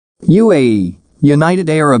UAE, United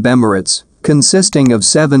Arab Emirates, consisting of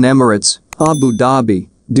 7 emirates: Abu Dhabi,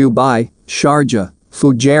 Dubai, Sharjah,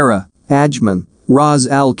 Fujairah, Ajman, Ras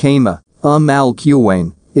Al Khaimah, Al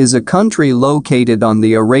Quwain, is a country located on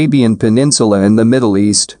the Arabian Peninsula in the Middle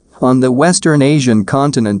East, on the Western Asian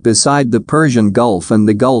continent beside the Persian Gulf and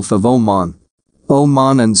the Gulf of Oman.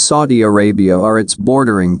 Oman and Saudi Arabia are its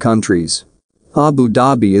bordering countries. Abu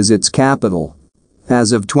Dhabi is its capital.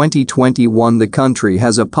 As of 2021, the country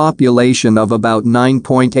has a population of about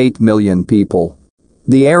 9.8 million people.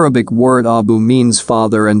 The Arabic word Abu means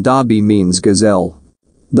father and Dhabi means gazelle.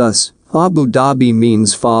 Thus, Abu Dhabi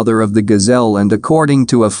means father of the gazelle, and according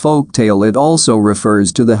to a folktale it also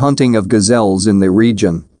refers to the hunting of gazelles in the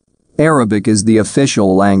region. Arabic is the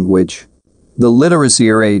official language. The literacy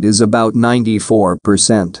rate is about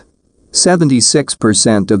 94%.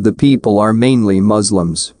 76% of the people are mainly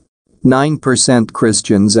Muslims. 9%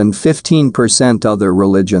 Christians and 15% other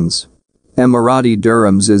religions. Emirati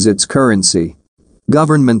dirhams is its currency.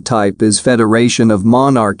 Government type is Federation of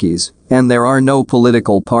Monarchies, and there are no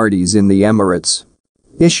political parties in the Emirates.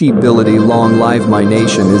 Ishability Long Live My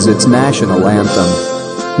Nation is its national anthem.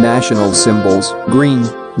 National symbols: green,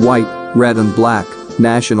 white, red and black,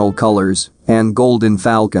 national colors, and golden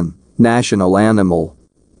falcon, national animal.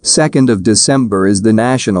 2nd of December is the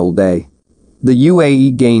national day. The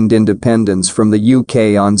UAE gained independence from the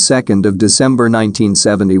UK on 2nd of December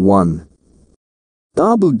 1971.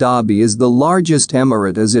 Abu Dhabi is the largest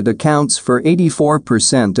emirate as it accounts for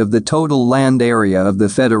 84% of the total land area of the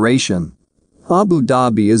federation. Abu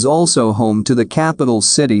Dhabi is also home to the capital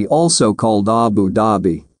city, also called Abu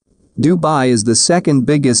Dhabi. Dubai is the second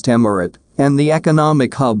biggest emirate and the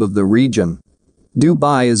economic hub of the region.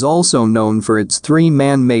 Dubai is also known for its 3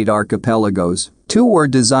 man-made archipelagos. 2 were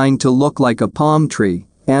designed to look like a palm tree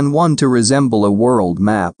and 1 to resemble a world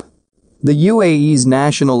map. The UAE's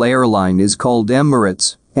national airline is called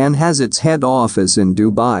Emirates and has its head office in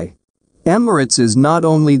Dubai. Emirates is not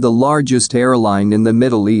only the largest airline in the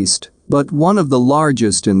Middle East, but one of the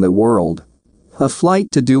largest in the world. A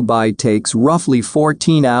flight to Dubai takes roughly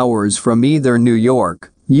 14 hours from either New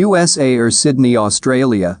York, USA or Sydney,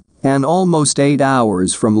 Australia, and almost 8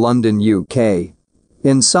 hours from London, UK.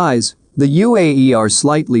 In size, the UAE are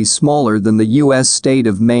slightly smaller than the US state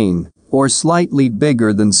of Maine, or slightly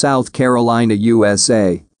bigger than South Carolina,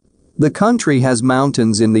 USA. The country has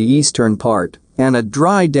mountains in the eastern part and a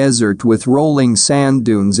dry desert with rolling sand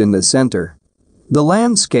dunes in the center. The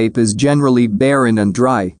landscape is generally barren and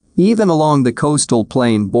dry, even along the coastal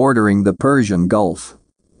plain bordering the Persian Gulf.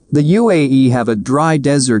 The UAE have a dry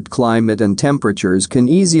desert climate and temperatures can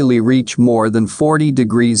easily reach more than 40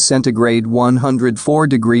 degrees centigrade, 104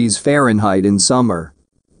 degrees Fahrenheit in summer.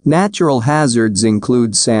 Natural hazards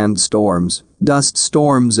include sandstorms, dust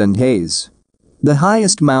storms and haze. The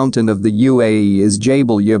highest mountain of the UAE is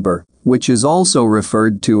Jabal Yubar, which is also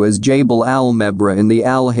referred to as Jabal al-Mebra in the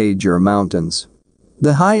Al-Hajar Mountains.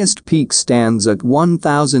 The highest peak stands at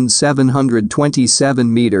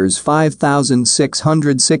 1,727 meters,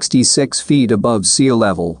 5,666 feet above sea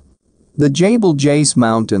level. The Jabal Jais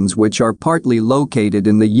Mountains, which are partly located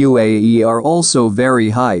in the UAE, are also very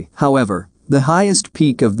high. However, the highest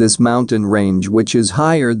peak of this mountain range, which is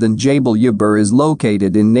higher than Jabal Yubar, is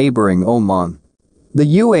located in neighboring Oman.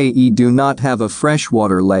 The UAE do not have a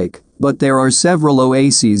freshwater lake, but there are several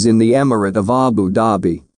oases in the Emirate of Abu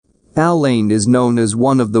Dhabi. Al Ain is known as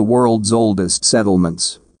one of the world's oldest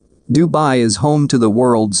settlements. Dubai is home to the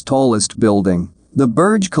world's tallest building, the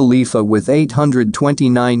Burj Khalifa, with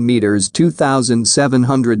 829 meters,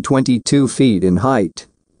 2,722 feet in height.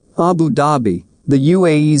 Abu Dhabi, the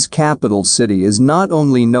UAE's capital city, is not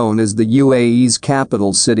only known as the UAE's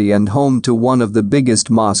capital city and home to one of the biggest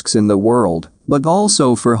mosques in the world, but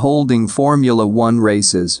also for holding Formula One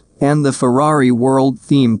races and the Ferrari World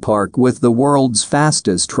Theme Park with the world's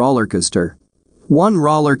fastest rollercoaster. One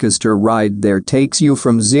rollercoaster ride there takes you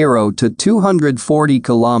from 0 to 240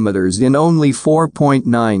 kilometers in only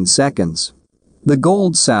 4.9 seconds. The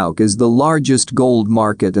Gold Souk is the largest gold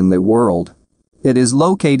market in the world. It is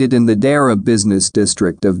located in the Dara business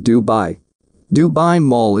district of Dubai. Dubai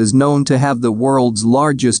Mall is known to have the world's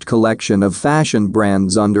largest collection of fashion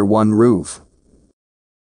brands under one roof.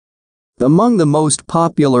 Among the most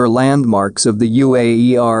popular landmarks of the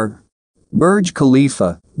UAE are: Burj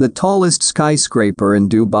Khalifa, the tallest skyscraper in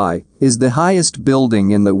Dubai, is the highest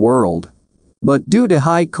building in the world. But due to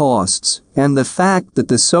high costs and the fact that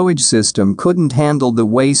the sewage system couldn't handle the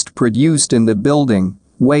waste produced in the building,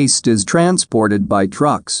 waste is transported by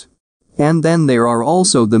trucks. And then there are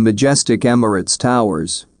also the majestic Emirates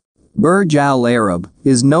Towers. Burj Al Arab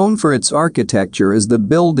is known for its architecture as the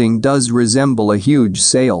building does resemble a huge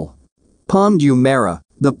sail. Palm Jumeirah,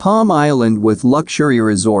 the Palm Island with luxury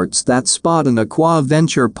resorts that spot an aqua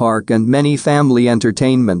venture park and many family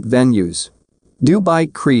entertainment venues.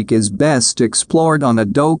 Dubai Creek is best explored on a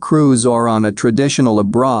dough cruise or on a traditional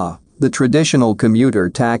abra, the traditional commuter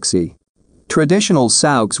taxi. Traditional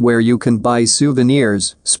souks where you can buy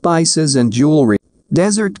souvenirs, spices and jewelry.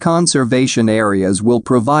 Desert conservation areas will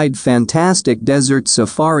provide fantastic desert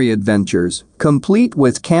safari adventures, complete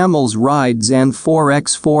with camels rides and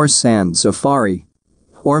 4x4 sand safari.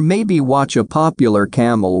 Or maybe watch a popular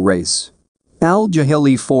camel race. Al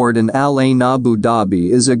Jahili Fort in Al Ain Abu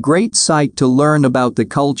Dhabi is a great site to learn about the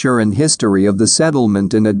culture and history of the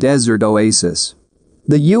settlement in a desert oasis.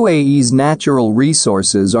 The UAE's natural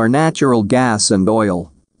resources are natural gas and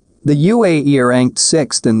oil. The UAE ranked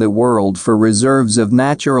 6th in the world for reserves of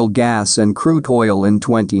natural gas and crude oil in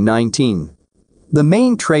 2019. The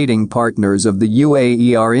main trading partners of the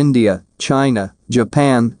UAE are India, China,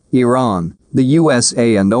 Japan, Iran, the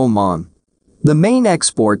USA and Oman. The main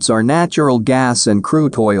exports are natural gas and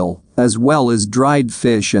crude oil, as well as dried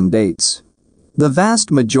fish and dates. The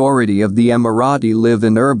vast majority of the Emirati live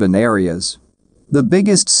in urban areas. The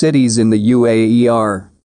biggest cities in the UAE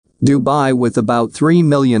are Dubai with about 3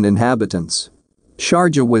 million inhabitants,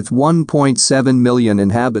 Sharjah with 1.7 million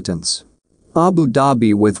inhabitants, Abu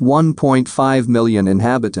Dhabi with 1.5 million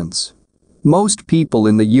inhabitants. Most people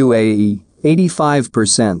in the UAE,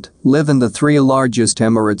 85%, live in the three largest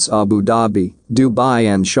Emirates: Abu Dhabi, Dubai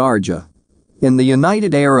and Sharjah. In the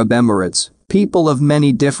United Arab Emirates, people of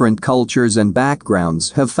many different cultures and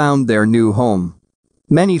backgrounds have found their new home.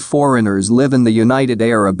 Many foreigners live in the United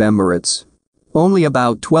Arab Emirates. Only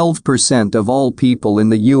about 12% of all people in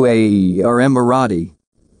the UAE are Emirati.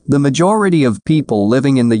 The majority of people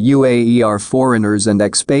living in the UAE are foreigners and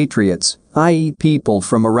expatriates, i.e. people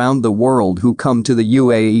from around the world who come to the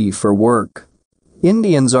UAE for work.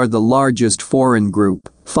 Indians are the largest foreign group,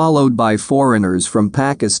 followed by foreigners from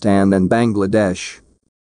Pakistan and Bangladesh.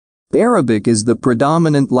 Arabic is the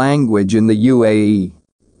predominant language in the UAE.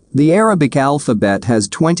 The Arabic alphabet has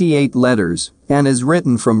 28 letters and is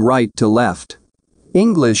written from right to left.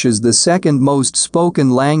 English is the second most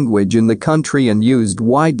spoken language in the country and used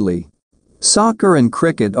widely. Soccer and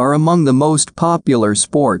cricket are among the most popular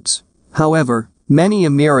sports. However, many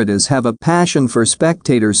Emiratis have a passion for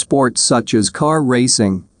spectator sports such as car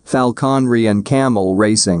racing, falconry and camel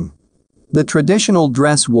racing. The traditional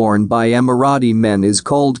dress worn by Emirati men is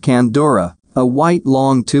called kandura, a white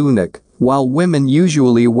long tunic, while women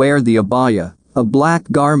usually wear the abaya, a black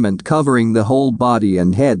garment covering the whole body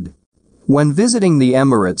and head. When visiting the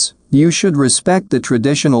Emirates, you should respect the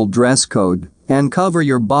traditional dress code and cover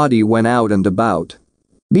your body when out and about.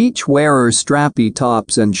 Beach wearer strappy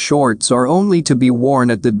tops and shorts are only to be worn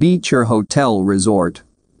at the beach or hotel resort.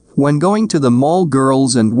 When going to the mall,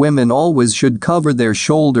 girls and women always should cover their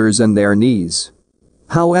shoulders and their knees.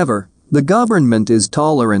 However, the government is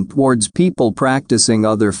tolerant towards people practicing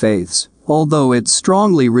other faiths, although it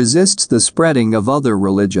strongly resists the spreading of other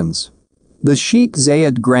religions. The Sheikh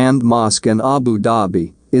Zayed Grand Mosque in Abu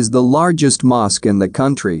Dhabi is the largest mosque in the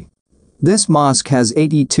country. This mosque has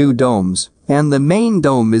 82 domes, and the main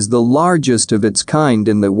dome is the largest of its kind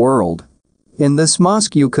in the world. In this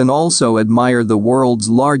mosque you can also admire the world's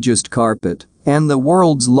largest carpet and the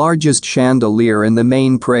world's largest chandelier in the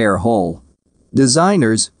main prayer hall.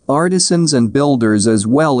 Designers, artisans and builders as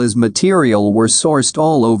well as material were sourced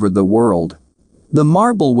all over the world. The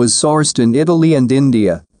marble was sourced in Italy and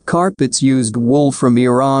India. Carpets used wool from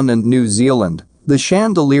Iran and New Zealand. The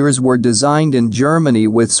chandeliers were designed in Germany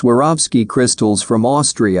with Swarovski crystals from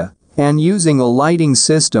Austria and using a lighting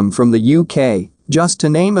system from the UK, just to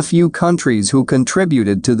name a few countries who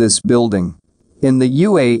contributed to this building. In the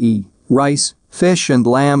UAE, rice, fish and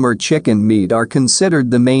lamb or chicken meat are considered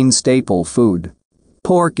the main staple food.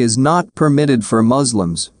 Pork is not permitted for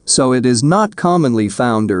Muslims, so it is not commonly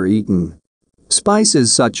found or eaten.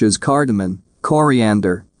 Spices such as cardamom,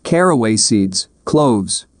 coriander, caraway seeds,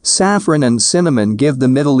 cloves, saffron and cinnamon give the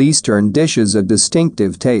Middle Eastern dishes a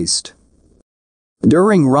distinctive taste.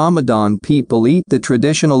 During Ramadan, people eat the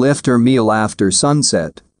traditional iftar meal after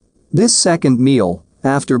sunset. This second meal,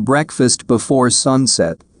 after breakfast before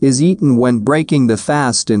sunset, is eaten when breaking the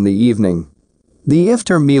fast in the evening. The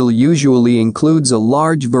iftar meal usually includes a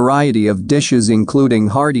large variety of dishes including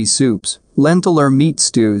hearty soups, lentil or meat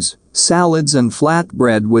stews, salads and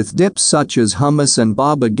flatbread with dips such as hummus and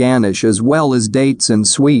baba ganoush as well as dates and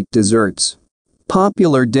sweet desserts.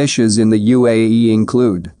 Popular dishes in the UAE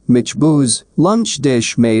include machbouz, lunch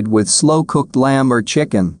dish made with slow-cooked lamb or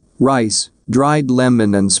chicken, rice, dried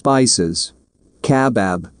lemon and spices.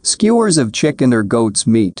 Kebab, skewers of chicken or goat's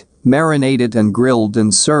meat, marinated and grilled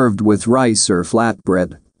and served with rice or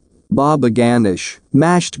flatbread. Baba ganoush,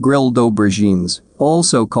 mashed grilled aubergines,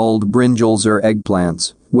 also called brinjals or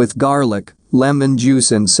eggplants, with garlic, lemon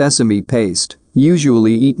juice and sesame paste,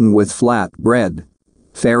 usually eaten with flat bread.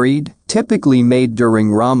 Farid, typically made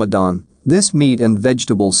during Ramadan, this meat and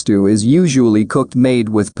vegetable stew is usually cooked made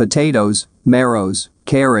with potatoes, marrows,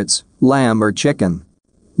 carrots, lamb or chicken.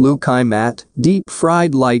 Lukaimat,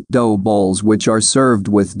 deep-fried light dough balls which are served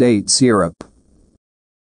with date syrup.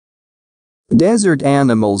 Desert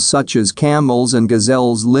animals such as camels and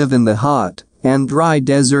gazelles live in the hot and dry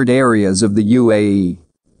desert areas of the UAE.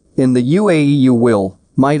 In the UAE you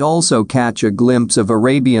might also catch a glimpse of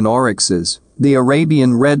Arabian oryxes, the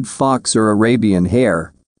Arabian red fox or Arabian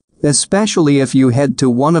hare. Especially if you head to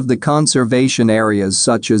one of the conservation areas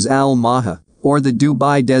such as Al Maha or the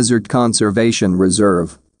Dubai Desert Conservation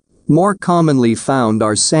Reserve. More commonly found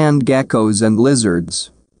are sand geckos and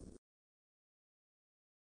lizards.